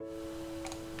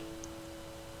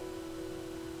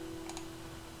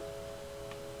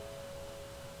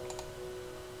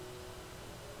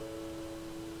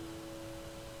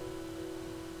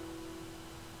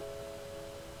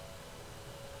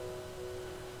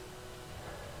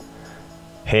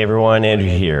Hey everyone, Andrew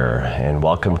here, and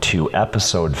welcome to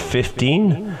episode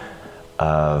 15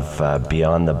 of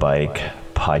Beyond the Bike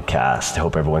podcast.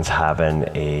 Hope everyone's having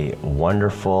a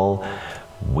wonderful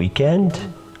weekend,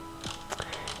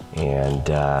 and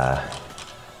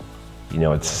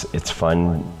it's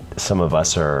fun. Some of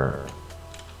us are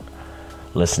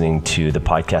listening to the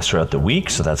podcast throughout the week,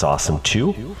 so that's awesome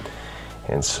too.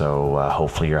 And so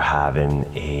hopefully you're having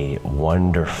a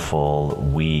wonderful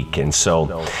week. And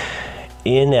so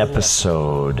in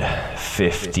episode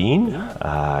 15,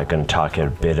 I'm going to talk a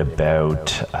bit about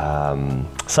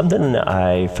something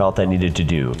I felt I needed to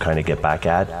do, kind of get back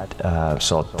at.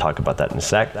 So I'll talk about that in a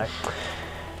sec.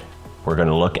 We're going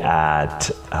to look at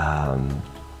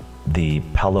the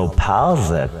Pello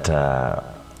Pals that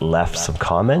left some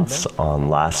comments on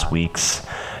last week's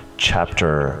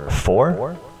chapter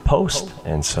 4 post.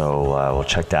 And so we'll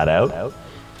check that out.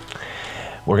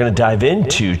 We're going to dive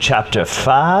into chapter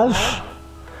 5.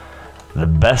 The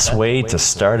best way to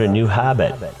start a new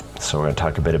habit. So we're going to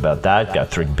talk a bit about that. Got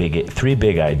three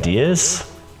big ideas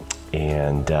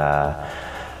and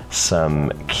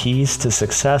some keys to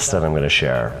success that I'm going to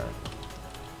share.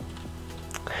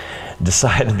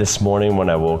 Decided this morning when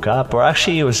I woke up, or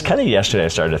actually it was kind of yesterday I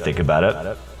started to think about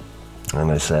it.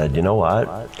 And I said, you know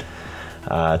what?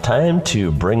 Time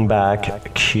to bring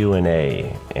back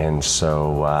Q&A. And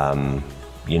so,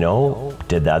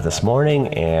 did that this morning,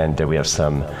 and we have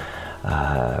some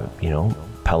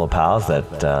Pello Pals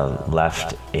that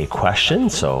left a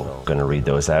question, so I'm going to read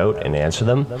those out and answer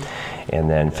them, and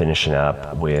then finishing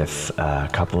up with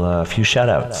a few shout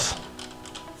outs.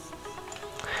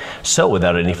 So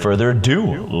without any further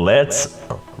ado, let's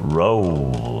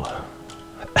roll.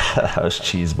 That was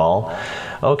cheese ball.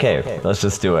 Okay, let's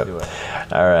just do it.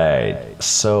 All right,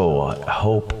 so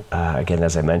hope, again,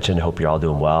 as I mentioned, hope you're all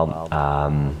doing well.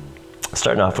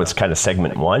 Starting off with kind of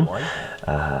segment 1.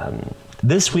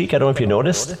 This week, I don't know if you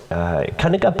noticed, I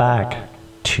kind of got back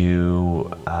to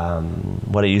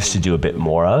what I used to do a bit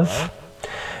more of.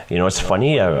 You know, it's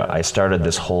funny, I started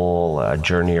this whole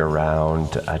journey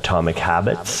around Atomic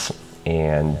Habits,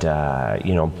 and,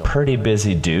 pretty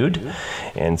busy dude.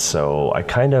 And so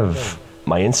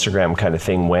my Instagram kind of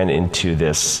thing went into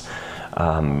this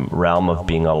realm of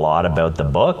being a lot about the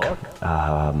book.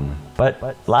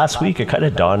 But last week it kind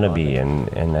of dawned on me,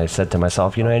 and I said to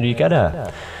myself, Andrew,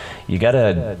 you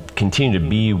gotta continue to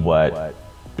be what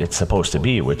it's supposed to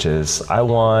be, which is I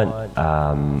want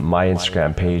my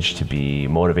Instagram page to be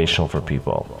motivational for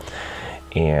people.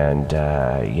 And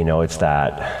it's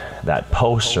that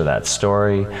post or that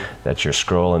story that you're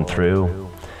scrolling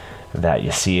through, that you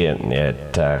see it, and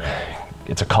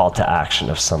it's a call to action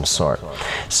of some sort.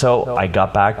 So I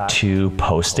got back to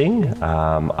posting.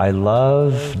 I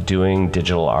love doing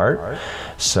digital art.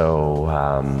 So,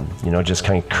 just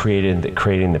kind of creating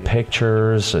the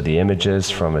pictures or the images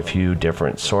from a few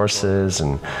different sources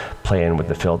and playing with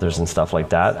the filters and stuff like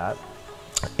that.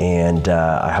 And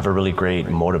I have a really great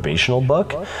motivational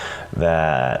book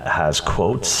that has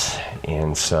quotes.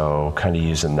 And so kind of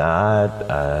using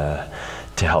that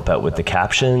to help out with the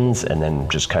captions, and then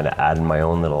just kind of adding my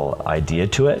own little idea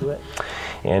to it.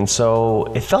 And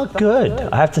so it felt good.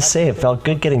 I have to say, it felt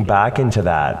good getting back into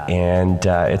that. And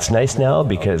it's nice now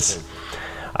because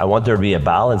I want there to be a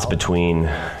balance between,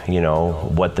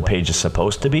 what the page is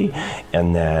supposed to be,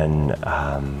 and then,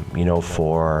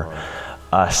 for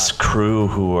us crew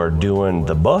who are doing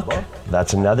the book,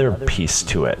 that's another piece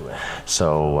to it.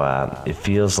 So it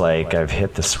feels like I've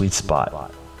hit the sweet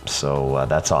spot. So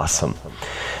that's awesome.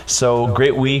 So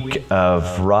great week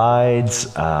of rides,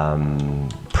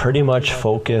 pretty much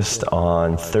focused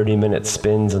on 30-minute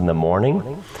spins in the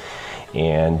morning,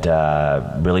 and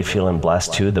really feeling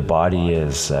blessed too. The body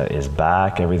is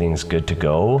back, everything's good to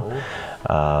go,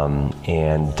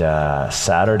 and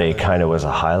Saturday kind of was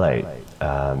a highlight.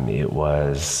 It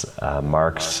was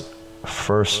Mark's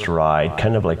first ride,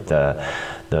 kind of like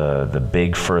the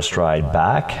big first ride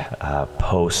back,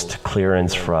 post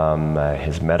clearance from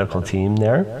his medical team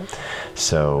there.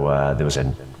 So there was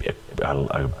a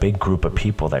big group of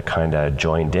people that kind of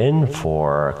joined in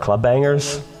for Club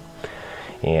Bangers,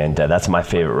 and that's my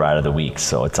favorite ride of the week,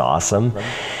 so it's awesome.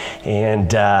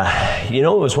 And it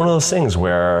was one of those things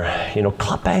where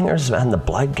Club Bangers, man, the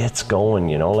blood gets going,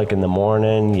 like in the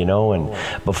morning, and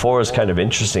before it was kind of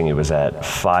interesting. It was at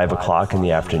 5 o'clock in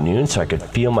the afternoon, so I could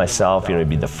feel myself, it'd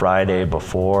be the Friday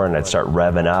before, and I'd start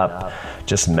revving up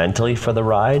just mentally for the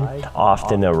ride,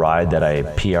 often a ride that I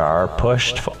PR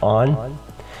pushed on.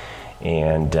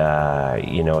 And,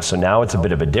 so now it's a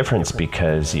bit of a difference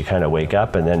because you kind of wake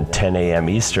up and then 10 a.m.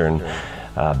 Eastern,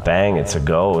 bang, it's a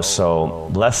go. So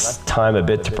less time a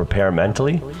bit to prepare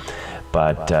mentally,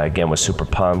 But again, was super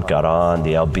pumped, got on,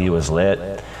 the LB was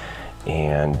lit,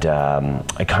 and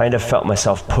I kind of felt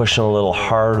myself pushing a little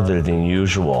harder than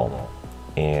usual.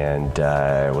 And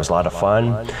it was a lot of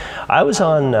fun. I was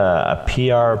on a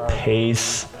PR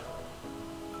pace.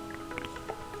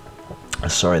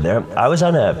 I was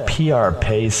on a PR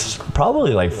pace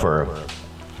probably like for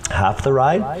half the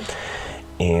ride.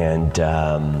 And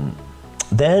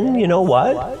then, you know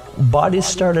what? Body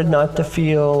started not to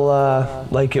feel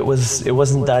like it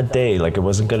wasn't that day, like it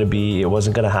wasn't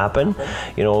gonna happen.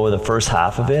 You know, the first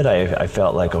half of it, I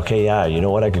felt like, okay, yeah, you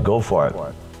know what, I could go for it.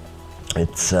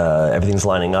 It's everything's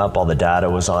lining up, all the data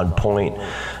was on point,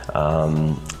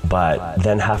 but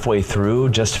then halfway through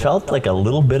just felt like a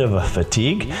little bit of a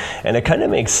fatigue, and it kind of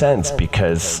makes sense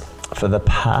because for the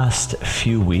past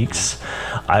few weeks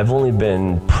I've only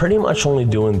been pretty much only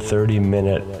doing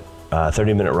 30-minute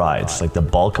rides. Like the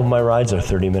bulk of my rides are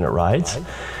 30-minute rides.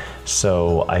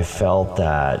 So I felt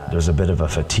that there's a bit of a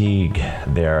fatigue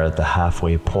there at the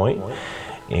halfway point,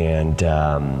 and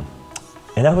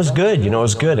that was good. You know, it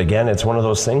was good. Again, it's one of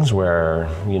those things where,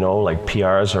 you know, like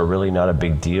PRs are really not a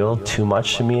big deal too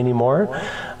much to me anymore.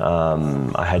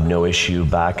 I had no issue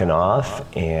backing off,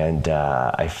 and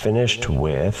I finished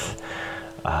with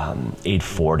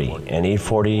 840, and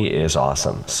 840 is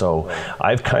awesome. So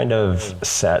I've kind of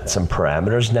set some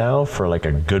parameters now for like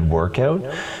a good workout.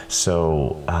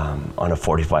 So on a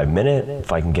 45-minute,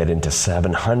 if I can get into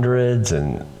 700s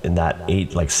and in that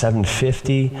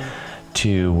 750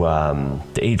 to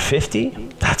 850,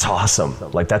 that's awesome.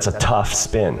 Like that's a tough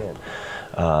spin,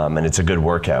 and it's a good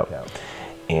workout.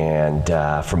 And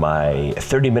for my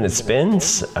 30-minute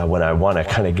spins, when I want to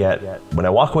kind of when I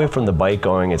walk away from the bike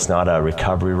going, it's not a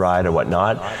recovery ride or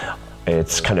whatnot,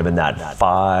 it's kind of in that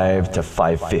 5 to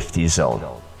 550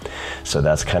 zone. So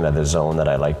that's kind of the zone that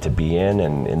I like to be in.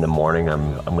 And in the morning,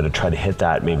 I'm going to try to hit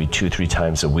that maybe 2-3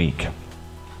 times a week.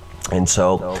 And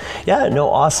so, yeah,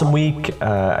 awesome week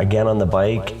again on the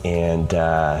bike, and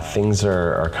things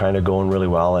are kind of going really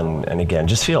well. And again,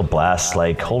 just feel blessed.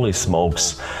 Like, holy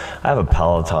smokes, I have a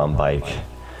Peloton bike.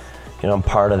 You know, I'm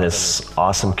part of this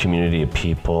awesome community of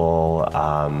people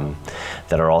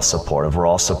that are all supportive. We're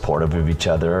all supportive of each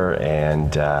other,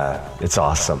 and it's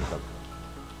awesome.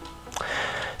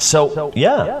 So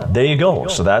yeah, there you go.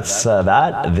 So that's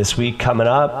that. This week coming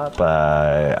up,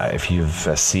 if you've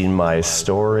seen my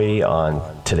story on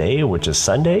today, which is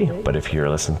Sunday, but if you're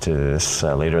listening to this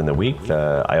later in the week,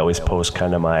 I always post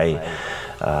kind of my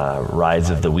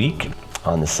rides of the week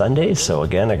on the Sunday. So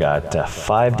again, I got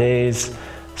 5 days,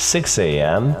 6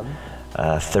 a.m.,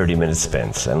 30-minute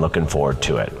spins, and looking forward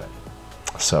to it.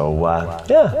 So,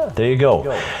 yeah, there you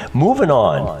go. Moving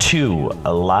on to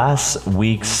last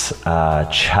week's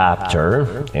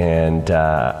chapter. And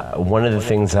one of the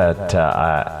things that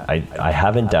I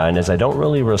haven't done is I don't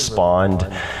really respond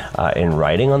in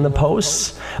writing on the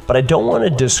posts, but I don't want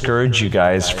to discourage you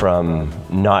guys from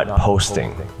not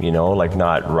posting, you know, like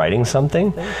not writing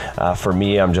something. For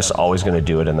me, I'm just always going to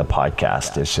do it in the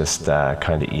podcast. It's just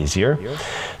kind of easier.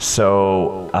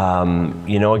 So,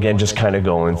 you know, again, just kind of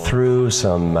going through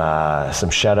some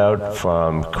shout out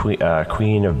from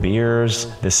Queen of Beers.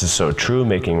 This is so true,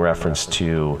 making reference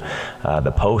to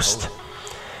the post.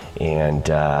 And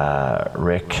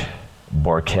Rick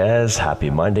Borquez, happy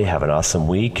Monday, have an awesome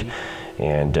week.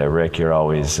 And Rick, you're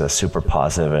always super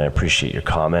positive, and I appreciate your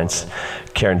comments.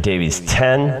 Karen Davies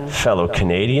 10, fellow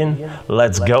Canadian,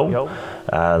 let's go.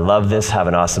 Love this. Have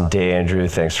an awesome day, Andrew.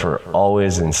 Thanks for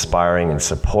always inspiring and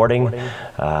supporting.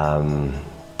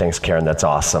 Thanks, Karen. That's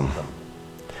awesome.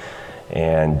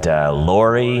 And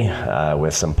Lori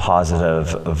with some positive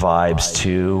vibes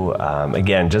too.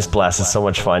 Again, just blessed. It's so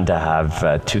much fun to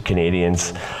have two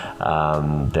Canadians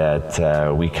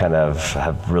that we kind of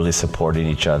have really supported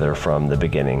each other from the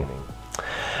beginning.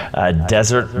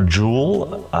 Desert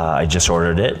Jewel, I just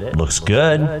ordered it. Looks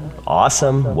good.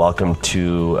 Awesome. Welcome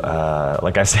to,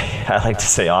 like I like to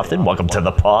say often, welcome to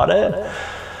the pod.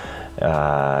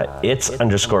 It's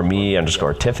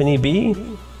 _ Tiffany B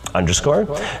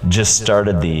 _ just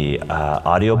started the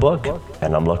audiobook,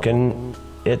 and I'm liking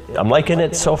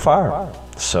it so far.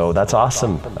 So that's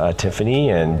awesome,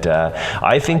 Tiffany. And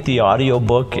I think the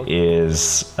audiobook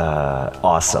is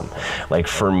awesome. Like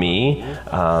for me,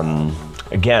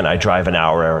 again, I drive an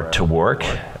hour to work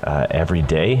every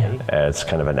day. It's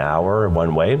kind of an hour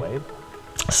one way.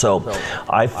 So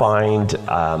I find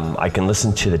I can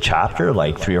listen to the chapter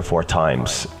like 3 or 4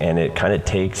 times, and it kind of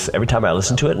takes, every time I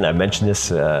listen to it, and I've mentioned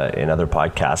this in other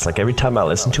podcasts, like every time I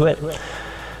listen to it,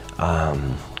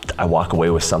 I walk away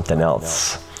with something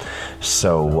else.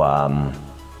 So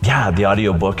yeah, the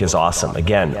audiobook is awesome.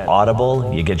 Again,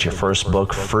 Audible, you get your first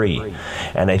book free.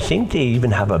 And I think they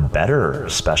even have a better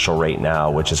special right now,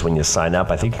 which is when you sign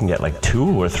up, I think you can get like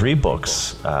 2 or 3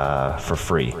 books for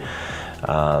free.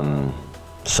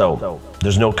 So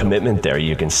there's no commitment there.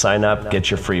 You can sign up, get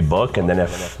your free book, and then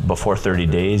if before 30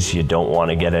 days you don't want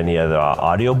to get any of the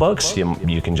audiobooks,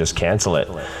 you can just cancel it.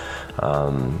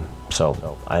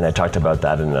 And I talked about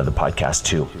that in another podcast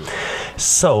too.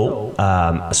 So,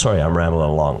 sorry, I'm rambling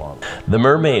along. The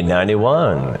Mermaid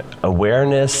 91.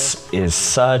 Awareness is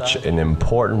such an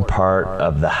important part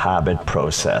of the habit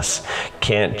process.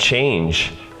 Can't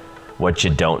change what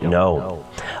you don't know.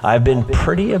 I've been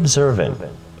pretty observant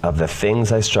of the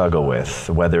things I struggle with,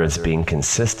 whether it's being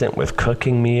consistent with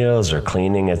cooking meals or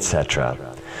cleaning, etc.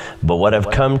 But what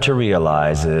I've come to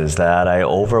realize is that I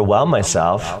overwhelm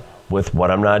myself with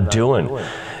what I'm not doing,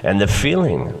 and the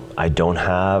feeling I don't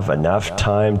have enough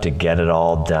time to get it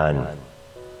all done.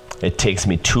 It takes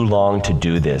me too long to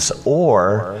do this,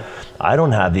 or I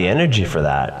don't have the energy for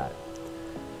that.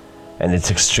 And it's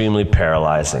extremely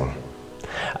paralyzing.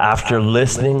 After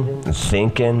listening and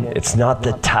thinking, it's not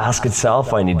the task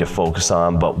itself I need to focus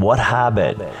on, but what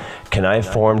habit can I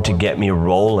form to get me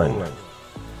rolling?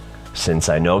 Since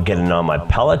I know getting on my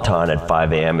Peloton at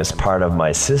 5 a.m. is part of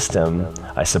my system,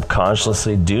 I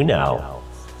subconsciously do now.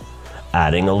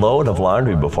 Adding a load of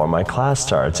laundry before my class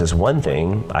starts is one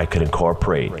thing I could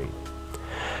incorporate.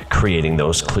 Creating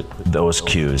those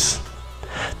cues.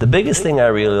 The biggest thing I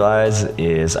realize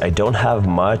is I don't have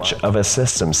much of a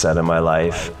system set in my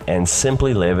life and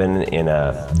simply living in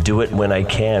a do it when I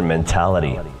can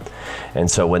mentality. And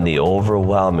so when the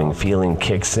overwhelming feeling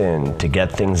kicks in to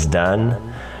get things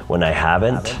done, when I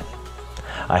haven't,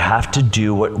 I have to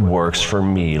do what works for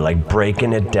me, like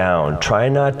breaking it down. Try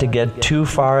not to get too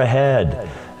far ahead,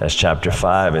 as chapter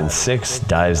 5 and 6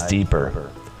 dives deeper.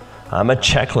 I'm a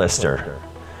checklister.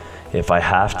 If I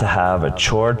have to have a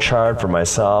chore chart for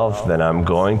myself, then I'm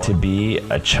going to be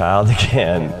a child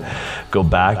again. Go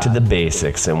back to the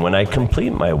basics, and when I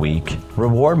complete my week,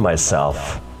 reward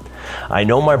myself. I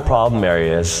know my problem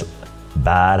areas.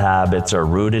 Bad habits are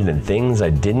rooted in things I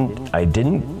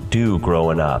didn't do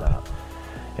growing up,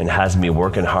 and has me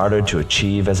working harder to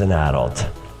achieve as an adult.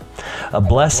 A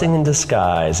blessing in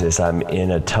disguise is I'm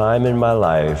in a time in my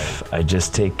life I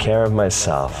just take care of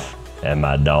myself and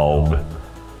my dog.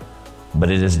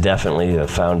 But it is definitely the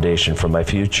foundation for my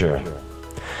future.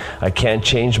 I can't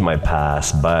change my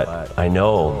past, but I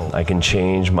know I can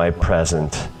change my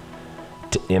present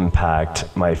to impact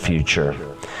my future.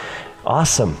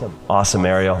 Awesome,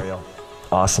 Ariel.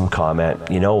 Awesome comment.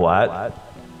 You know what?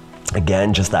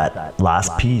 Again, just that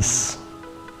last piece.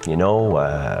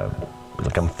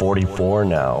 Like I'm 44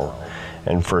 now,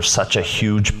 and for such a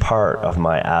huge part of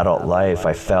my adult life,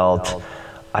 I felt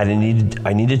I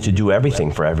needed to do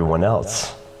everything for everyone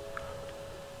else.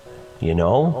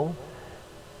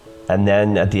 And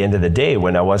then at the end of the day,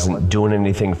 when I wasn't doing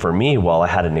anything for me, I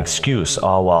had an excuse.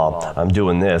 Oh, well, I'm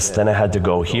doing this. Then I had to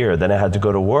go here. Then I had to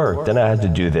go to work. Then I had to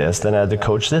do this. Then I had to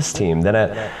coach this team. Then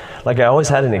I always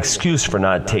had an excuse for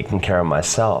not taking care of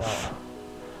myself.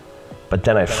 But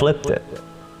then I flipped it.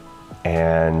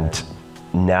 And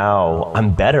now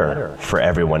I'm better for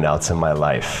everyone else in my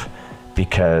life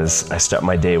because I start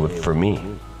my day for me.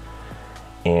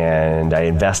 And I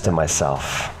invest in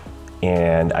myself.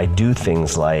 And I do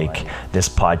things like this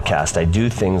podcast. I do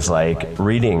things like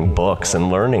reading books and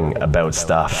learning about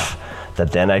stuff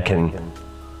that then I can,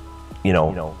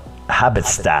 habit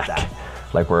stack,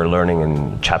 like we're learning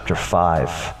in chapter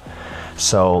 5.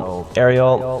 So,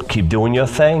 Ariel, keep doing your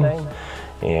thing.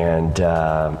 And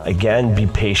again, be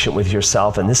patient with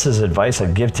yourself. And this is advice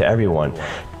I give to everyone.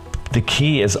 The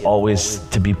key is always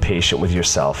to be patient with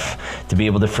yourself, to be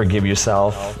able to forgive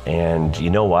yourself. And you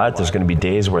know what? There's going to be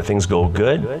days where things go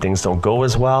good, things don't go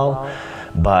as well,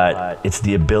 but it's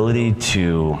the ability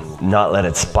to not let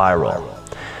it spiral.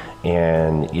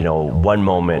 And, one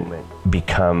moment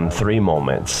become 3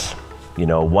 moments.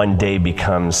 One day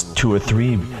becomes 2 or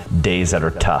 3 days that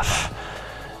are tough,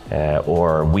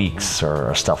 or weeks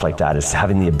or stuff like that. It's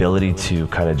having the ability to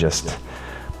kind of just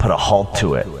put a halt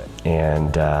to it.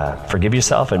 And forgive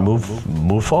yourself and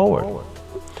move forward.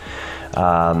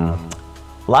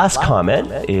 Last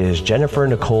comment is Jennifer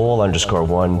Nicole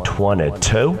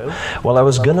 _122. Well, I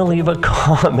was going to leave a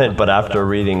comment, but after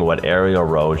reading what Ariel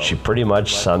wrote, she pretty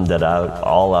much summed it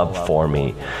all up for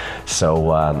me.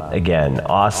 So again,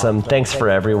 awesome. Thanks for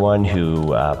everyone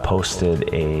who posted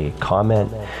a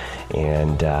comment.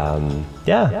 And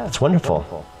it's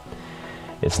wonderful.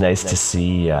 It's nice to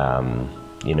see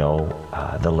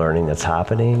the learning that's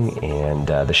happening and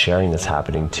the sharing that's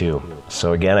happening too.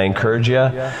 So again, I encourage you,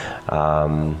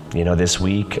 this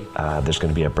week there's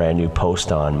going to be a brand new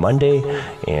post on Monday,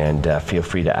 and feel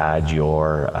free to add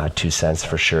your 2 cents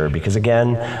for sure, because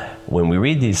again, when we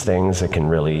read these things, it can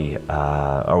really,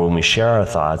 or when we share our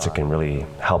thoughts, it can really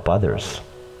help others.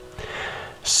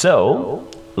 So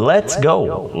let's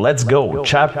go.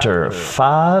 Chapter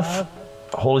 5.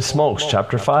 Holy smokes,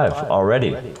 chapter 5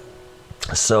 already.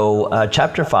 So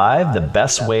chapter 5, the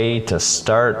best way to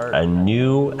start a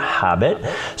new habit.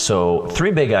 So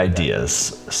 3 big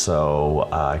ideas. So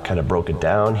I kind of broke it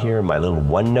down here in my little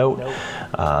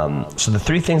OneNote. So the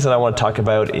 3 things that I want to talk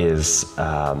about is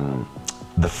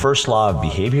the first law of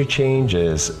behavior change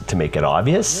is to make it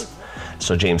obvious.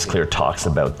 So James Clear talks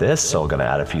about this, so I'm going to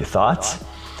add a few thoughts.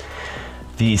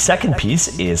 The second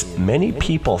piece is many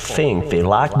people think they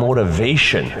lack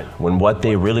motivation when what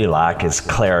they really lack is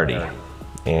clarity.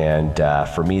 And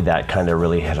for me, that kind of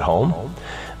really hit home,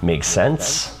 makes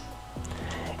sense.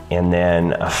 And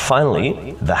then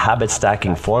finally, the habit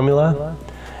stacking formula,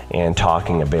 and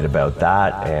talking a bit about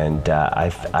that. And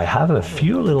I have a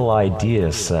few little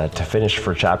ideas to finish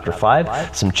for chapter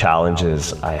 5, some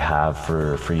challenges I have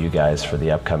for you guys for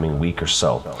the upcoming week or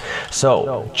so.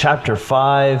 So chapter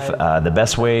 5, the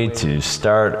best way to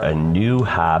start a new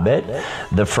habit,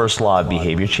 the first law of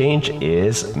behavior change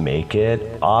is make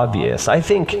it obvious. I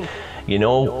think,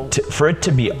 for it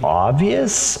to be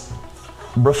obvious,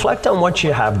 reflect on what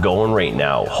you have going right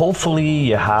now. Hopefully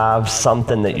you have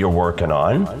something that you're working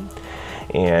on.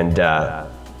 And,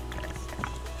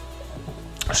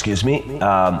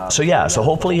 so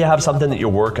hopefully you have something that you're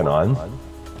working on.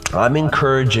 I'm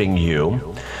encouraging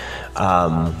you.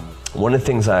 One of the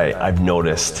things I've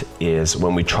noticed is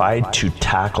when we try to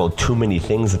tackle too many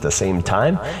things at the same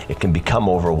time, it can become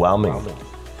overwhelming.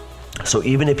 So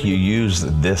even if you use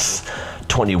this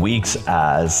 20 weeks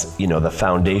as, the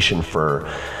foundation for,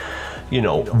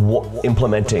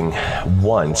 implementing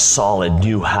one solid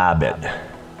new habit.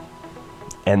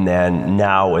 And then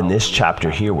now in this chapter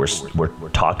here, we're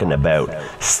talking about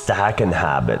stacking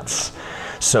habits.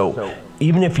 So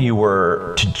even if you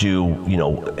were to do,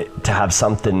 to have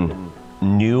something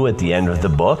new at the end of the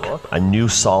book, a new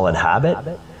solid habit,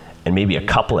 and maybe a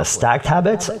couple of stacked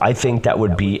habits, I think that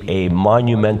would be a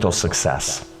monumental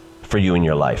success for you in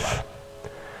your life.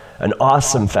 An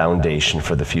awesome foundation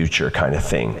for the future kind of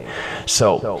thing.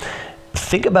 So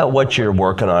think about what you're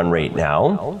working on right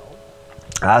now.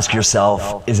 Ask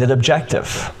yourself, is it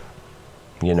objective?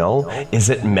 Is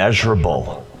it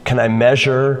measurable? Can I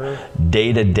measure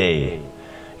day to day?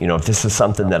 If this is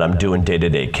something that I'm doing day to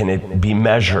day, can it be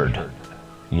measured?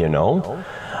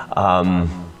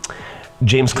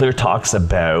 James Clear talks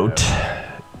about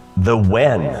the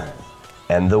when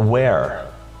and the where.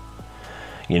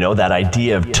 That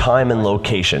idea of time and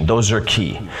location, those are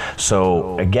key.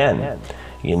 So again,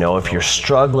 if you're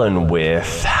struggling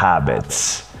with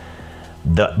habits,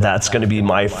 that's going to be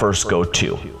my first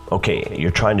go-to. Okay,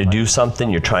 you're trying to do something,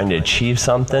 you're trying to achieve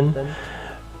something.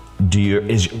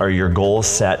 Are your goals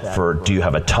set for, do you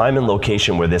have a time and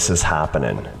location where this is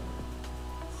happening?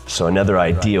 So another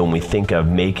idea when we think of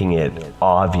making it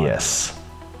obvious.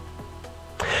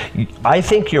 I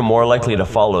think you're more likely to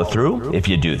follow through if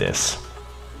you do this.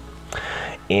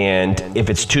 And if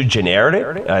it's too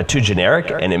generic, and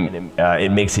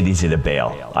it makes it easy to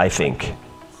bail, I think.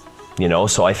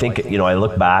 So I think, I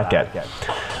look back at,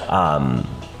 some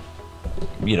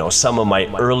of my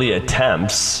early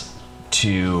attempts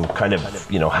to kind of,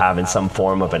 having some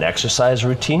form of an exercise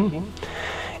routine,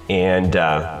 and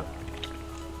having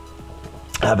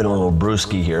a little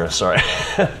brewski here, sorry.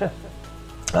 If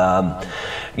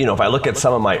I look at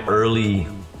some of my early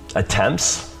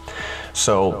attempts,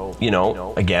 so,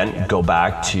 again, go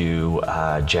back to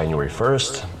January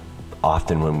 1st,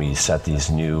 often when we set these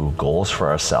new goals for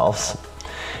ourselves.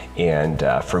 And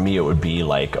for me, it would be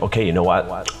like, okay, you know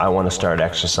what? I want to start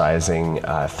exercising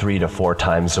 3 to 4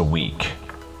 times a week.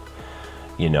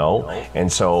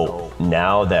 And so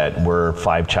now that we're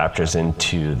 5 chapters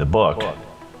into the book,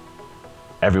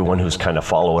 everyone who's kind of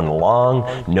following along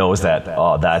knows that,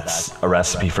 that's a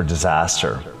recipe for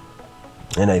disaster.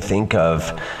 And I think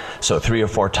of, 3 or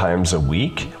 4 times a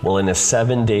week. Well, in a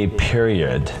 7-day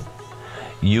period,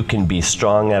 you can be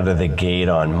strong out of the gate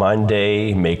on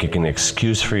Monday, make an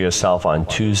excuse for yourself on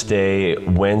Tuesday,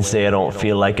 Wednesday, I don't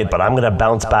feel like it, but I'm gonna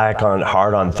bounce back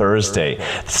hard on Thursday.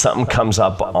 Something comes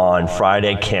up on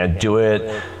Friday, can't do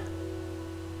it.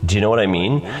 Do you know what I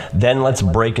mean? Then let's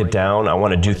break it down. I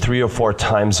wanna do 3 or 4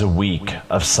 times a week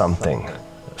of something,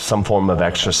 some form of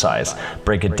exercise.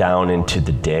 Break it down into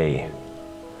the day.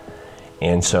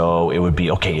 And so it would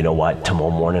be, okay, you know what, tomorrow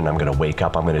morning I'm gonna wake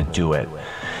up, I'm gonna do it.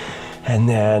 And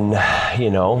then,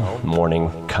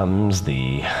 morning comes,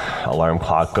 the alarm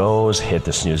clock goes, hit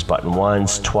the snooze button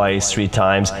once, twice, 3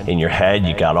 times. In your head,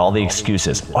 you got all the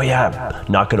excuses. Oh yeah,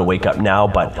 not gonna wake up now,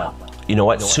 but you know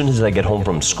what, as soon as I get home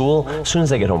from school, as soon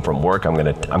as I get home from work, I'm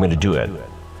gonna do it.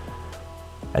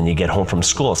 And you get home from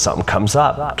school, something comes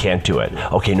up, can't do it.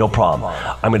 Okay, no problem.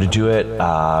 I'm gonna do it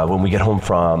when we get home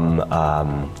from,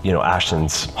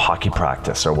 Ashton's hockey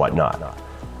practice or whatnot.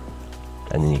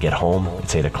 And then you get home,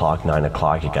 it's 8 o'clock, 9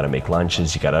 o'clock, you gotta make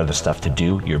lunches, you got other stuff to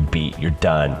do, you're beat, you're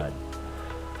done.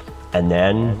 And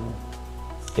then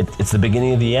it's the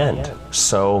beginning of the end.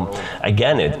 So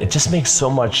again, it just makes so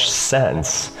much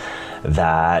sense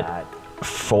that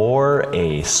for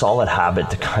a solid habit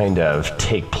to kind of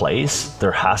take place,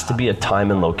 there has to be a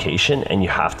time and location, and you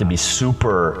have to be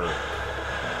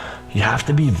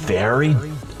very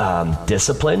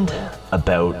disciplined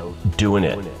about doing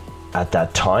it at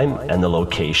that time and the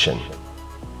location.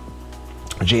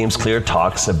 James Clear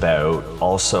talks about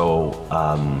also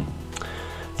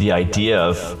the idea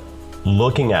of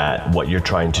looking at what you're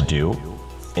trying to do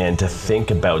and to think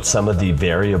about some of the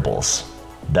variables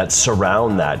that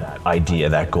surround that idea,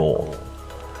 that goal.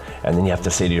 And then you have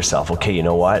to say to yourself, okay, you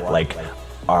know what,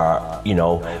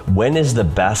 when is the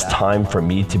best time for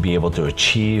me to be able to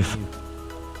achieve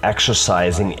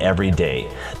exercising every day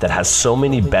that has so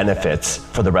many benefits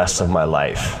for the rest of my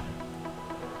life?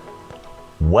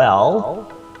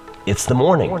 Well, it's the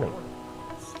morning.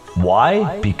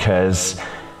 Why? Because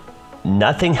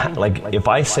nothing, if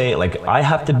I say, I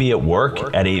have to be at work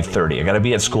at 8:30, I gotta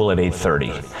be at school at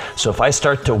 8:30. So if I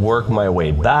start to work my way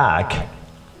back,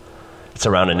 it's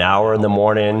around an hour in the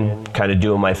morning, kind of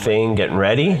doing my thing, getting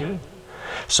ready.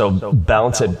 So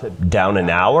bounce it down an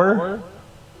hour.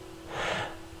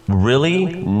 Really,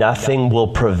 nothing will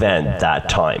prevent that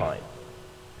time.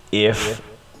 If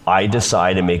I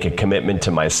decide to make a commitment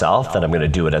to myself that I'm gonna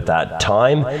do it at that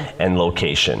time and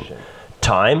location.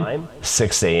 Time,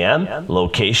 6 a.m.,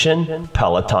 location,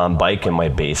 Peloton bike in my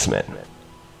basement.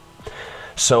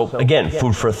 So again,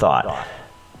 food for thought.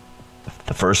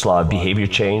 The first law of behavior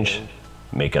change,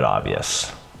 make it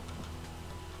obvious.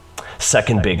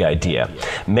 Second big idea.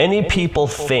 Many people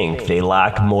think they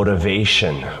lack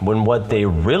motivation when what they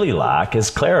really lack is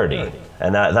clarity.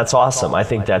 And that's awesome. I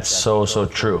think that's so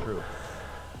true.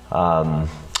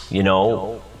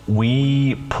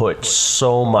 We put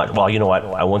so much, well, you know what,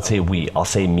 I won't say we, I'll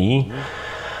say me.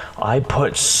 I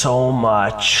put so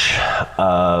much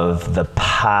of the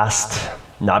past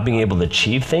not being able to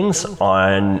achieve things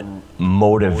on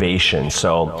motivation.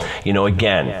 So,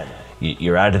 again,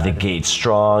 you're out of the gate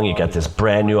strong, you got this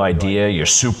brand new idea, you're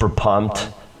super pumped.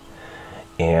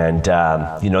 And,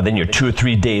 then you're 2 or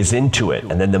 3 days into it,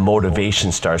 and then the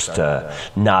motivation starts to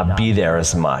not be there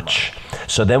as much.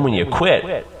 So then when you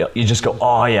quit, you just go,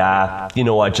 oh yeah, you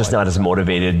know what, just not as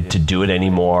motivated to do it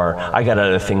anymore. I got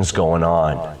other things going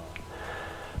on.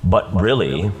 But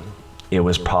really, it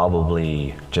was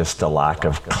probably just a lack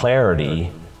of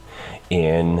clarity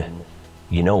in,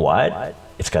 you know what,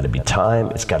 it's gotta be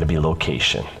time, it's gotta be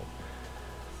location.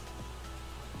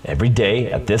 Every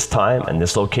day at this time and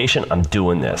this location, I'm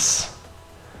doing this.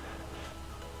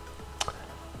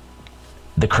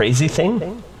 The crazy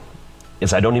thing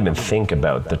is I don't even think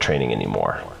about the training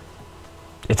anymore.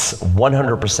 It's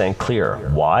 100% clear.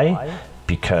 Why?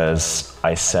 Because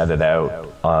I set it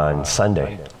out on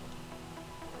Sunday.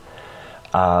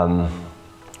 5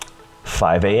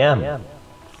 a.m.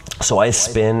 So I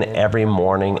spin every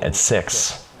morning at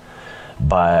 6,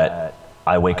 but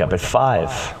I wake up at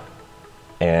 5.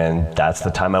 And that's the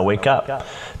time I wake up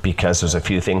because there's a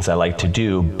few things I like to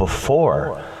do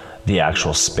before the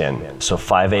actual spin. So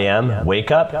 5 a.m.,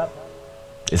 wake up,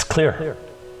 is clear.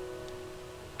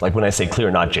 Like when I say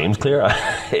clear, not James Clear,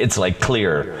 it's like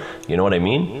clear. You know what I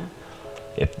mean?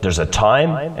 If there's a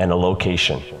time and a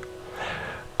location.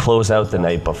 Close out the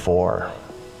night before.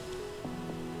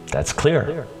 That's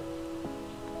clear.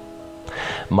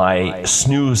 My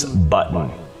snooze button,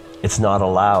 it's not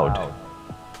allowed.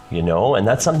 And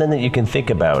that's something that you can think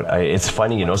about. It's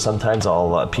funny, sometimes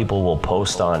people will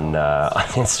post on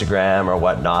Instagram or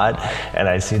whatnot, and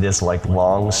I see this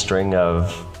long string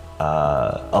of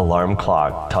alarm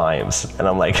clock times, and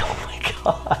I'm like, oh my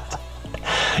God.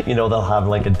 They'll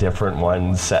have a different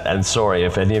one set. And sorry,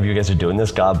 if any of you guys are doing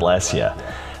this, God bless you.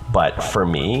 But for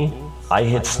me, I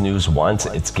hit snooze once,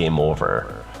 it's game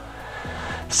over.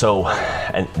 So,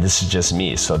 and this is just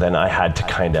me, so then I had to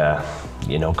kind of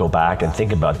go back and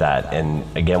think about that. And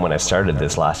again, when I started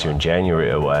this last year in January,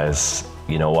 it was,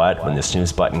 you know what? When the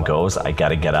snooze button goes, I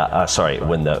gotta get up.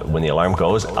 When the alarm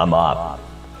goes, I'm up.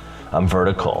 I'm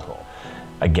vertical.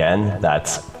 Again,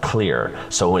 that's clear.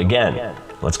 So again,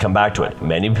 let's come back to it.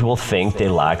 Many people think they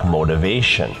lack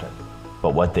motivation,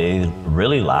 but what they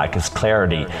really lack is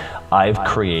clarity. I've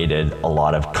created a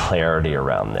lot of clarity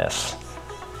around this.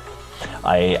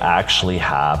 I actually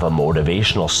have a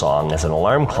motivational song as an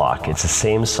alarm clock. It's the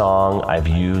same song I've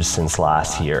used since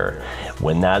last year.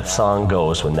 When that song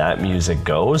goes, when that music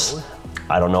goes,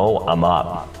 I don't know, I'm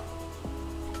up.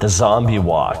 The zombie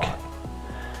walk,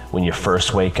 when you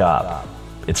first wake up,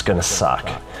 it's gonna suck.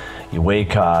 You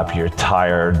wake up, you're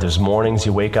tired. There's mornings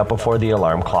you wake up before the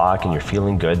alarm clock and you're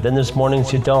feeling good. Then there's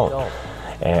mornings you don't.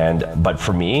 But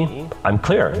for me, I'm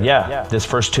clear. Yeah, this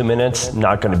first 2 minutes,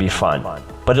 not gonna be fun,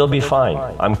 but it'll be fine.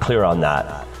 I'm clear on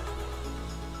that.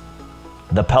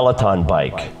 The Peloton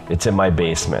bike, it's in my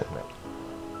basement.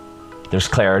 There's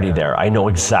clarity there. I know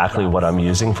exactly what I'm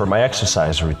using for my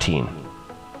exercise routine.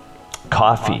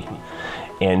 Coffee,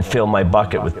 and fill my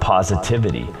bucket with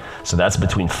positivity. So that's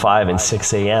between 5 and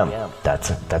 6 a.m.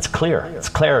 That's clear. It's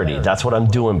clarity. That's what I'm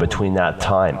doing between that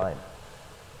time.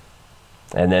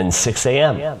 And then 6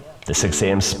 a.m., the 6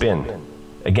 a.m. spin.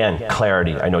 Again,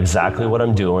 clarity. I know exactly what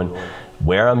I'm doing,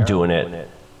 where I'm doing it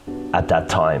at that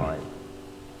time.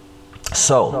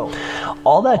 So,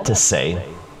 all that to say,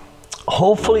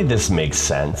 hopefully this makes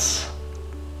sense.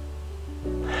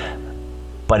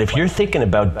 But if you're thinking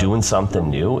about doing something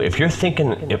new, if you're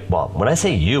thinking, when I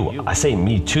say you, I say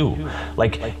me too.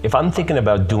 Like, if I'm thinking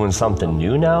about doing something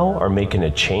new now or making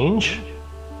a change,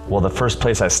 well, the first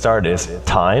place I start is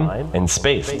time and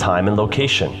space, time and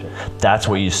location. That's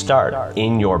where you start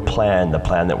in your plan, the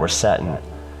plan that we're setting.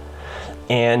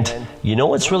 And you know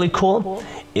what's really cool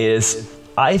is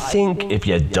I think if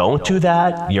you don't do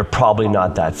that, you're probably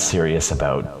not that serious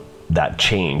about that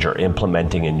change or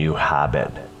implementing a new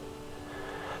habit.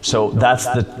 So that's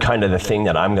the kind of the thing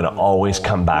that I'm going to always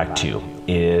come back to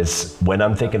is when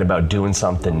I'm thinking about doing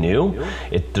something new,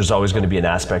 there's always going to be an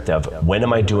aspect of when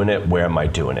am I doing it, where am I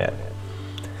doing it?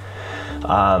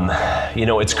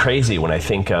 It's crazy when I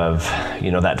think of,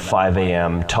 that 5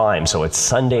 a.m. time. So it's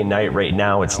Sunday night right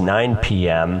now, it's 9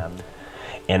 p.m.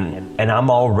 And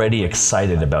I'm already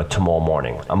excited about tomorrow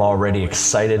morning. I'm already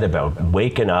excited about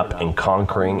waking up and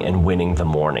conquering and winning the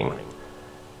morning.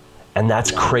 And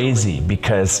that's crazy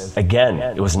because, again,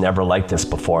 it was never like this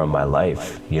before in my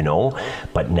life,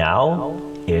 But now,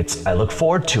 I look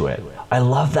forward to it. I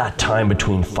love that time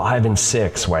between 5 and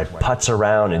 6 where I putz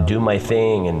around and do my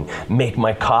thing and make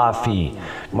my coffee.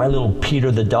 My little Peter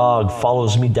the dog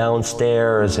follows me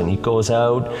downstairs and he goes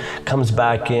out, comes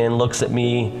back in, looks at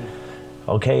me.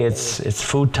 Okay, it's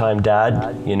food time,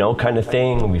 Dad, kind of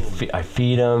thing. I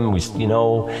feed him,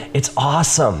 it's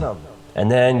awesome. And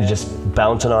then you're just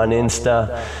bouncing on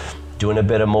Insta, doing a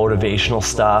bit of motivational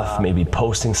stuff, maybe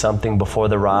posting something before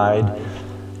the ride,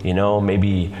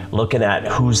 maybe looking at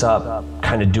who's up,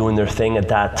 kind of doing their thing at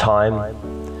that time.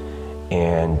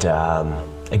 And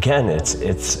again,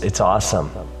 it's awesome.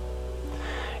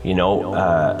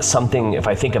 Something, if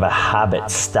I think of a habit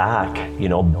stack,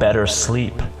 better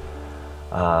sleep,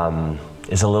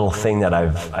 is a little thing that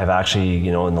I've actually,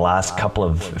 in the last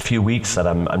few weeks that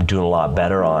I'm doing a lot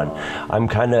better on. I'm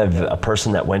kind of a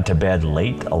person that went to bed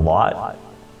late a lot.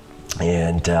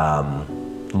 And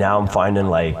now I'm finding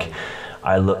like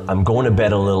I'm going to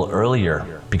bed a little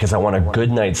earlier because I want a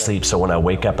good night's sleep. So when I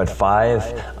wake up at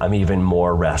 5, I'm even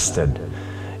more rested,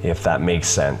 if that makes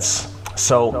sense.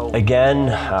 So again,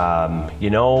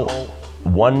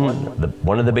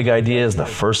 one of the big ideas, the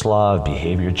first law of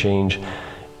behavior change,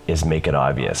 is make it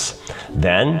obvious.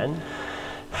 Then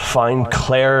find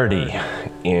clarity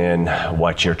in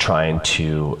what you're trying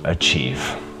to achieve.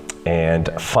 And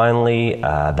finally,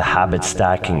 the habit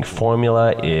stacking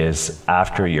formula is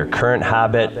after your current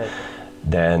habit,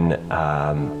 then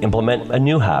implement a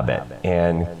new habit.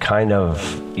 And kind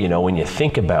of, when you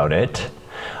think about it,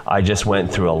 I just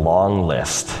went through a long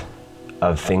list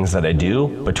of things that I do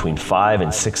between 5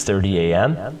 and 6:30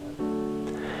 a.m.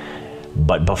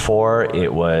 But before,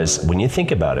 it was, when you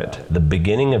think about it, the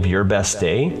beginning of your best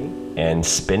day and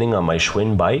spinning on my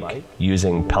Schwinn bike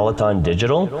using Peloton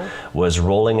Digital was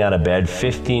rolling out of bed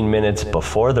 15 minutes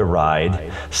before the ride,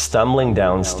 stumbling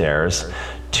downstairs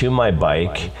to my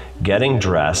bike, getting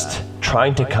dressed,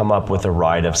 trying to come up with a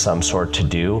ride of some sort to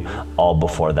do, all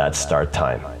before that start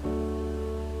time.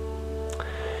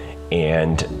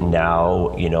 And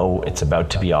now, it's about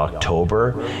to be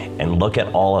October, and look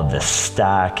at all of the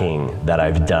stacking that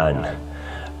I've done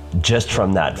just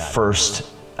from that first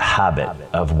habit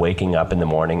of waking up in the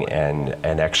morning and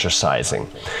exercising.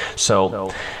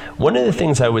 So One of the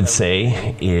things I would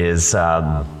say is,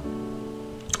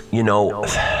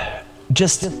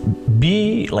 just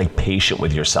be like patient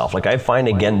with yourself. Like I find,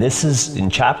 again, this is in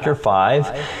chapter 5.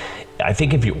 I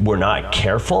think if we're not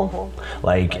careful,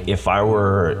 like if I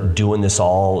were doing this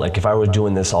all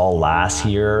last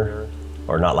year,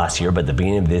 or not last year, but the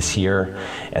beginning of this year,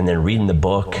 and then reading the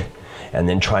book, and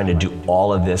then trying to do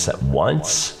all of this at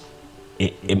once,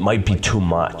 it might be too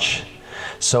much.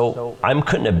 So I'm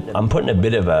putting a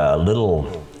bit of a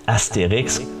little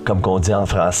astérix, comme qu'on dit en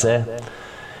français,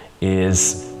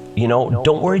 is,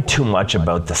 don't worry too much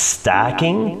about the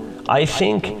stacking, I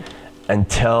think,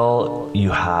 until you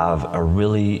have a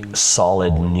really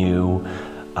solid new,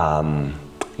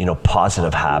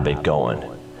 positive habit going.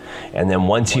 And then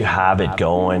once you have it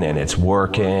going and it's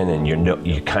working and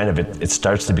it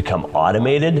starts to become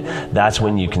automated, that's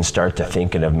when you can start to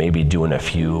thinking of maybe doing a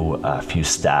few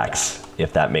stacks,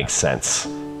 if that makes sense.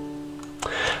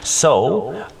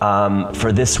 So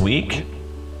for this week,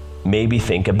 maybe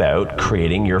think about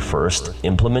creating your first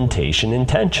implementation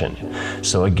intention.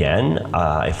 So again,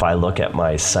 if I look at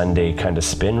my Sunday kind of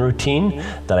spin routine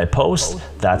that I post,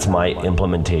 that's my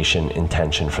implementation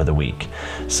intention for the week.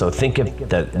 So think of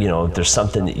that, there's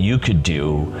something that you could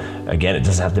do. Again, it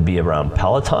doesn't have to be around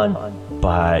Peloton,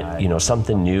 but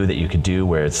something new that you could do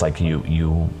where it's like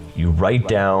you write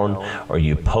down or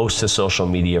you post to social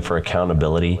media for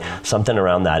accountability, something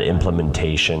around that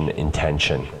implementation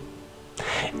intention.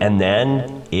 And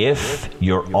then if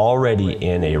you're already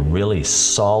in a really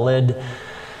solid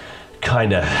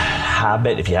kind of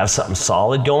habit, if you have something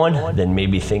solid going, then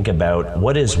maybe think about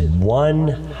what is one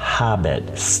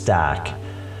habit stack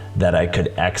that I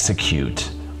could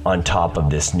execute on top of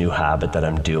this new habit that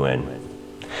I'm doing.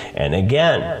 And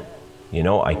again,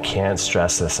 I can't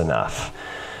stress this enough,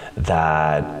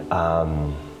 that,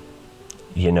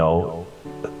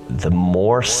 the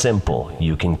more simple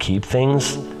you can keep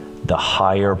things, the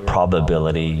higher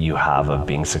probability you have of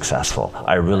being successful.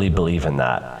 I really believe in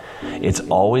that. It's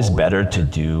always better to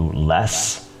do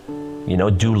less,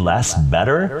 do less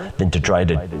better than to try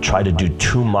to do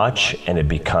too much and it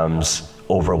becomes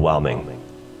overwhelming.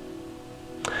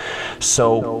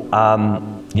 So,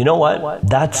 you know what?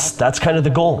 That's kind of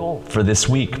the goal for this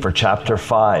week, for chapter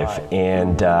 5.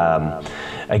 And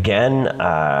again,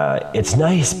 it's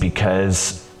nice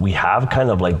because we have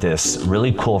kind of like this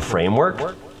really cool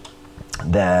framework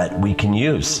that we can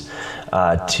use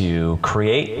to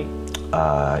create,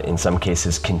 in some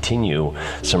cases, continue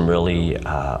some really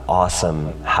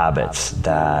awesome habits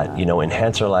that,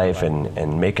 enhance our life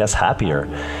and make us happier.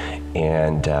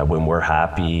 And when we're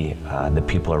happy, the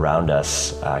people around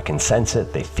us can sense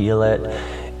it, they feel it,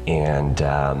 and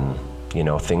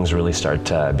things really start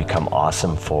to become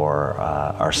awesome for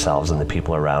ourselves and the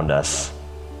people around us.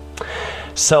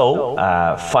 So,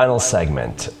 final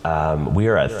segment. We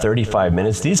are at 35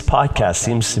 minutes. These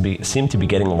podcasts seem to be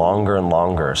getting longer and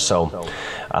longer. So,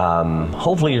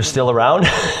 hopefully you're still around,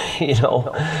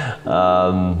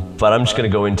 but I'm just going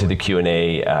to go into the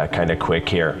Q&A kind of quick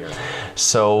here.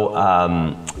 So,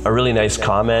 a really nice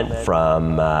comment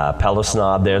from Palo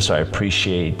Snob there. So I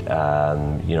appreciate,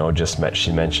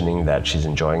 she's mentioning that she's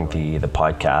enjoying the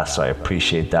podcast. So I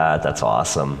appreciate that. That's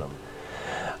awesome.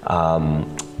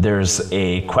 There's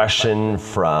a question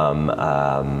from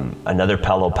another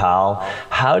Palo Pal.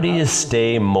 How do you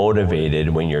stay motivated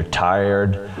when you're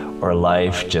tired or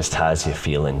life just has you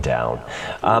feeling down?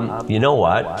 You know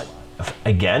what?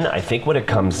 Again, I think what it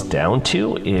comes down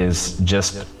to is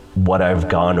just what I've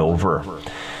gone over.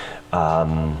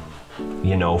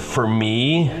 For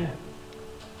me,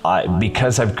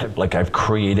 because I've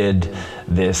created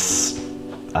this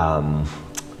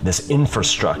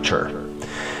infrastructure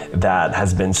that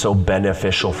has been so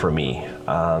beneficial for me,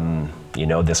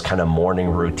 this kind of morning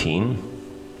routine.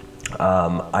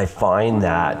 I find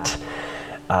that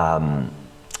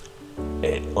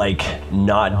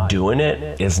not doing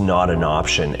it is not an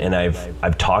option. And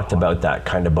I've talked about that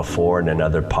kind of before in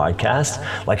another podcast.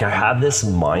 Like I have this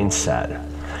mindset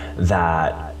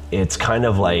that it's kind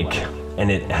of like, and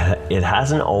it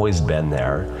hasn't always been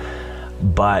there,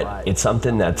 but it's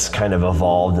something that's kind of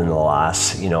evolved in the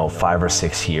last, 5 or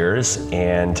 6 years.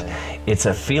 And it's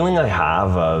a feeling I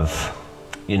have of,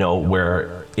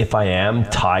 where if I am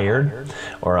tired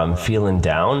or I'm feeling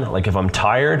down, like if I'm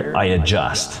tired, I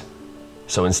adjust.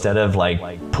 So instead of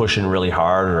pushing really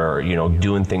hard or,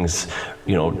 doing things,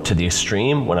 to the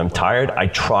extreme, when I'm tired, I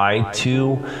try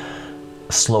to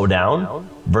slow down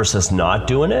versus not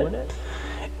doing it.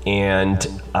 And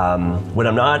when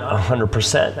I'm not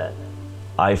 100%,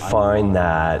 I find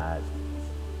that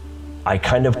I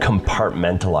kind of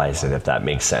compartmentalize it, if that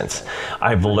makes sense.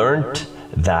 I've learned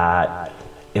that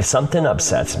if something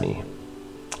upsets me,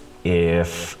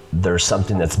 if there's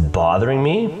something that's bothering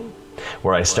me,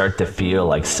 where I start to feel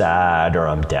like sad or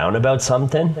I'm down about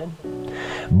something,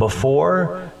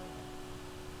 before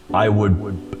I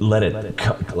would let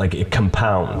it, like it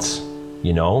compounds,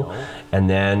 you know, and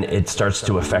then it starts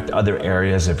to affect other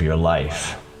areas of your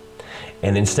life.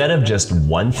 And instead of just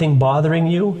one thing bothering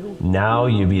you, now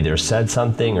you've either said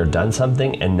something or done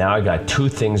something, and now I got 2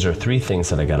 things or 3 things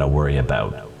that I got to worry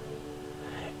about.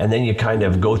 And then you kind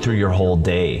of go through your whole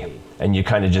day, and you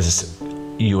kind of just,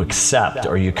 you accept,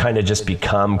 or you kind of just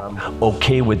become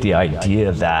okay with the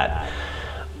idea that,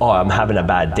 oh, I'm having a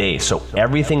bad day, so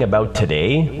everything about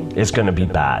today is going to be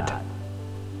bad,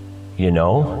 you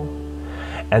know?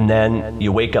 And then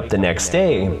you wake up the next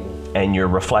day and you're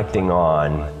reflecting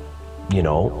on, you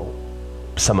know,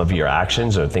 some of your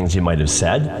actions or things you might have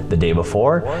said the day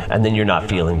before, and then you're not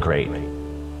feeling great.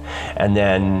 And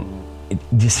then,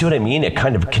 do you see what I mean? It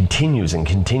kind of continues and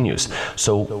continues.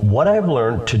 So what I've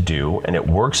learned to do, and it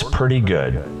works pretty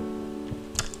good,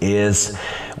 is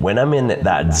when I'm in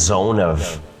that zone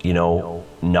of, you know,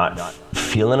 not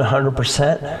feeling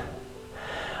 100%,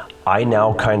 I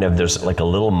now kind of, there's like a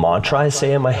little mantra I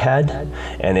say in my head,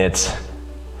 and it's,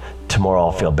 tomorrow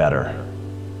I'll feel better.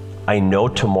 I know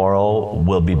tomorrow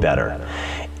will be better.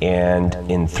 And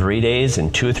in 3 days,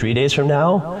 in 2 or 3 days from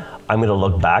now, I'm going to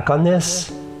look back on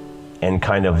this and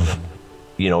kind of,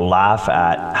 you know, laugh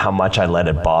at how much I let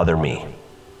it bother me.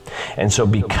 And so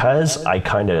because I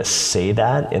kind of say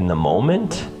that in the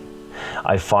moment,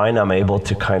 I find I'm able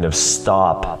to kind of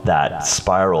stop that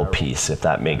spiral piece, if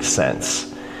that makes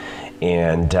sense.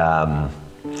 And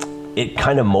it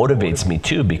kind of motivates me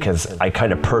too, because I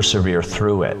kind of persevere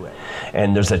through it.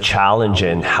 And there's a challenge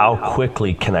in how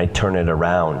quickly can I turn it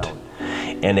around.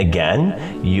 And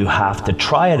again, you have to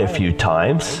try it a few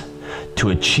times to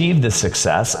achieve the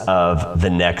success of the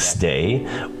next day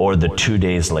or the 2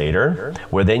 days later,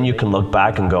 where then you can look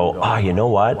back and go, oh, you know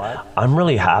what? I'm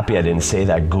really happy I didn't say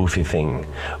that goofy thing,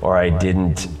 or I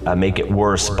didn't make it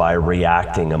worse by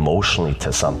reacting emotionally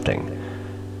to something.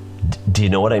 Do you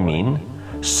know what I mean?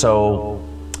 So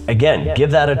again,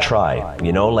 give that a try.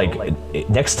 You know, like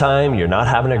next time you're not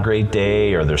having a great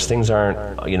day, or there's things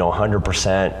aren't, you know,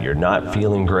 100%, you're not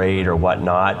feeling great or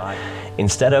whatnot,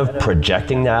 instead of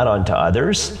projecting that onto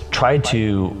others, try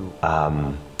to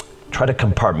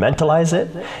compartmentalize it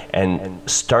and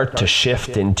start to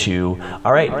shift into,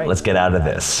 all right, let's get out of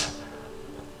this.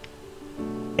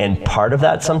 And part of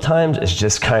that sometimes is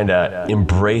just kind of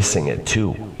embracing it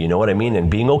too. You know what I mean?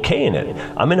 And being okay in it.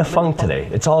 I'm in a funk today.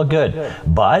 It's all good.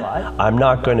 But I'm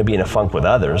not going to be in a funk with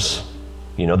others.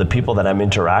 You know, the people that I'm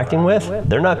interacting with,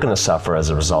 they're not going to suffer as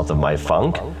a result of my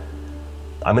funk.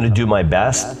 I'm going to do my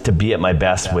best to be at my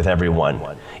best with everyone,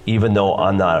 even though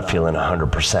I'm not feeling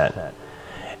 100%.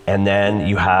 And then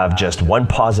you have just one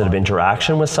positive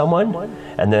interaction with someone,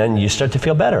 and then you start to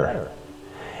feel better.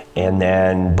 And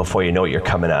then before you know it, you're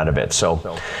coming out of it.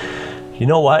 So, you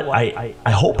know what? I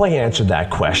hope I answered that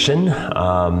question.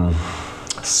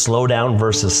 Slow down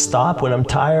versus stop when I'm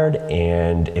tired.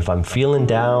 And if I'm feeling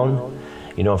down,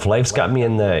 you know, if life's got me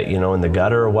in the, you know, in the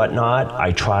gutter or whatnot,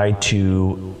 I try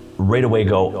to right away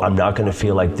go, I'm not going to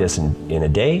feel like this in a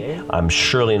day. I'm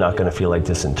surely not going to feel like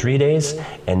this in 3 days.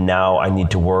 And now I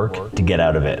need to work to get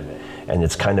out of it. And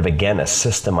it's kind of, again, a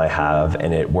system I have,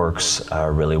 and it works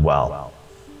really well.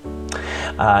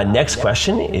 Next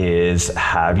question is,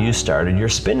 have you started your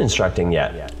spin instructing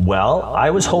yet? Well, I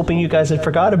was hoping you guys had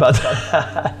forgot about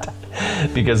that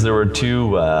because there were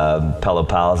 2 fellow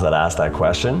pals that asked that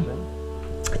question.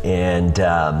 And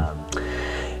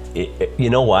you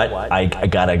know what? I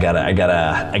gotta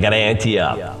ante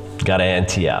up. Gotta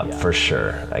ante up for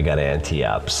sure. I gotta ante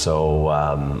up. So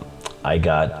I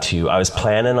was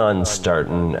planning on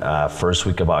starting first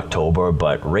week of October,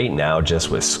 but right now, just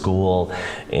with school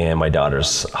and my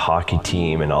daughter's hockey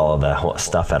team and all of the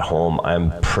stuff at home,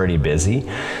 I'm pretty busy.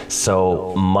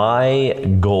 So my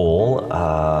goal,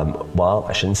 well,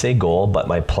 I shouldn't say goal, but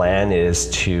my plan is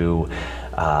to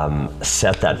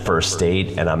set that first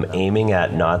date, and I'm aiming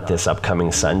at not this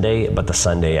upcoming Sunday, but the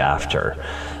Sunday after.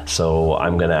 So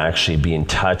I'm going to actually be in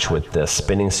touch with the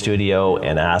spinning studio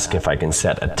and ask if I can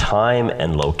set a time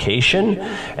and location,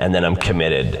 and then I'm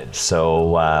committed.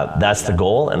 So that's the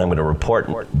goal, and I'm going to report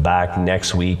back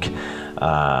next week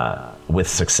with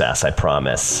success, I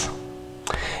promise.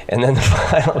 And then the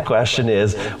final question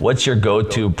is, what's your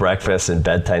go-to breakfast and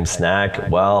bedtime snack?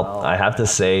 Well, I have to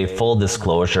say, full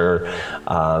disclosure,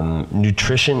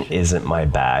 nutrition isn't my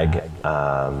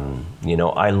You know,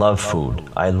 I love food.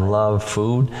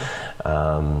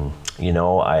 You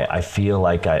know, I feel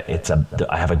like I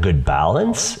have a good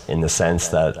balance in the sense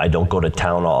that I don't go to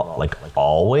town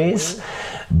always,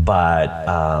 but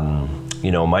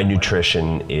you know, my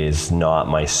nutrition is not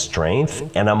my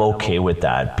strength, and I'm okay with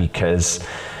that because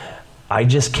I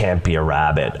just can't be a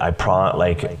rabbit.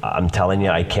 I'm telling you,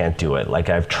 I can't do it. Like,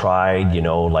 I've tried, you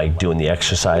know, like doing the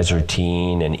exercise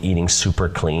routine and eating super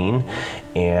clean.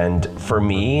 And for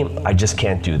me, I just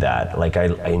can't do that. Like, I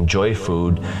enjoy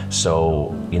food.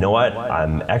 So, you know what?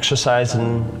 I'm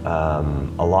exercising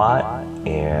a lot.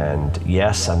 And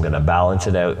yes, I'm gonna balance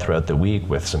it out throughout the week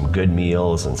with some good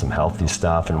meals and some healthy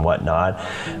stuff and whatnot.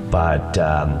 But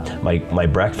my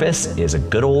breakfast is a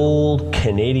good old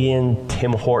Canadian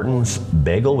Tim Hortons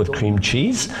bagel with cream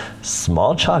cheese,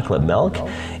 small chocolate milk,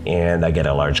 and I get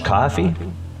a large coffee.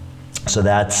 So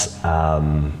that's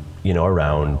you know,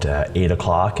 around 8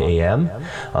 o'clock a.m.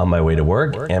 on my way to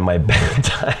work. And my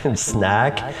bedtime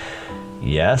snack,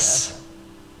 yes,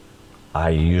 I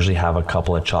usually have a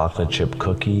couple of chocolate chip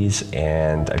cookies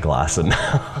and a glass of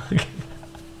milk.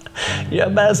 Your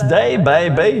best day,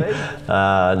 baby.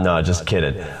 No, just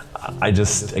kidding. I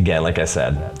just, again, like I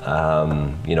said,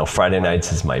 you know, Friday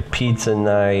nights is my pizza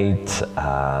night.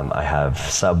 I have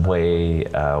Subway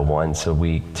once a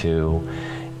week too.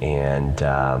 And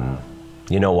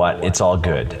you know what? It's all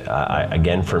good.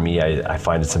 Again, for me, I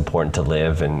find it's important to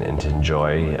live and to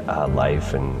enjoy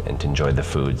life and to enjoy the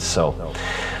food. So,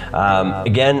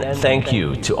 again, thank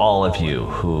you to all of you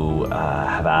who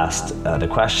have asked the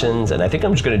questions. And I think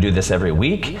I'm just going to do this every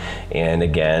week. And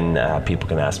again, people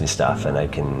can ask me stuff, and I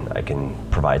can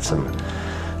provide some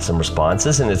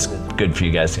responses. And it's good for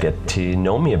you guys to get to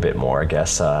know me a bit more, I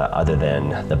guess, other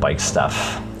than the bike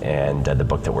stuff and the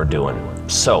book that we're doing.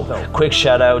 So, quick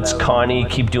shout outs. Connie,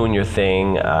 keep doing your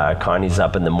thing. Connie's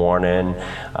up in the morning.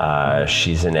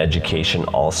 She's in education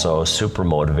also, super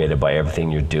motivated by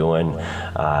everything you're doing.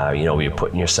 You know, you're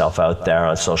putting yourself out there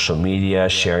on social media,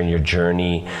 sharing your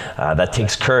journey. That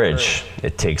takes courage.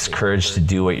 It takes courage to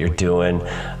do what you're doing.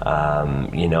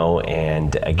 You know,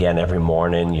 and again, every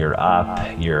morning you're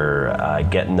up, you're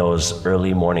getting those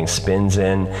early morning spins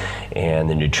in, and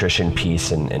the nutrition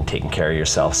piece and taking care of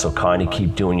yourself. So Connie,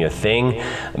 keep doing your thing.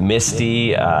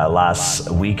 Misty, last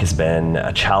week has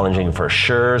been challenging for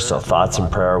sure. So thoughts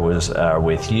and prayer was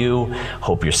with you.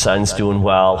 Hope your son's doing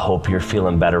well. Hope you're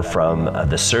feeling better from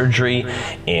the surgery.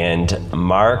 And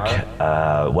Mark,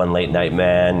 One Late Night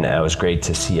Man, it was great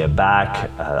to see you back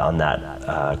on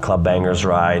that Club Bangers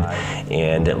ride.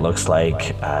 And it looks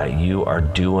like you are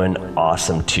doing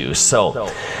awesome too.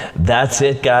 So that's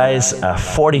it, guys.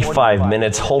 45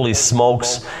 minutes. Holy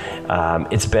smokes.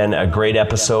 It's been a great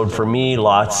episode for me,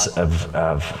 lots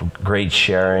of great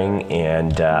sharing,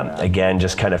 and again,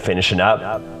 just kind of finishing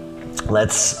up.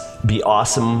 Let's be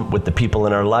awesome with the people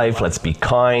in our life. Let's be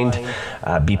kind,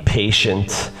 be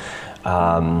patient.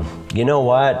 You know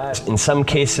what? In some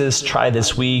cases, try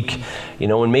this week. You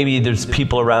know, when maybe there's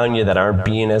people around you that aren't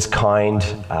being as kind,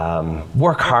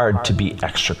 work hard to be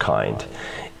extra kind.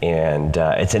 And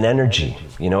it's an energy,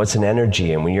 you know, it's an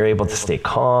energy. And when you're able to stay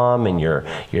calm and you're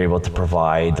able to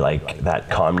provide like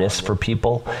that calmness for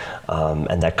people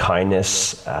and that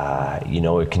kindness, you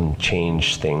know, it can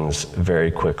change things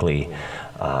very quickly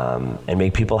and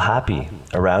make people happy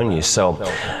around you. So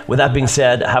with that being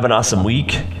said, have an awesome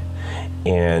week.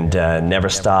 And never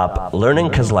stop learning,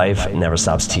 because life never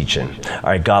stops teaching. All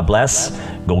right, God bless.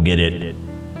 Go get it.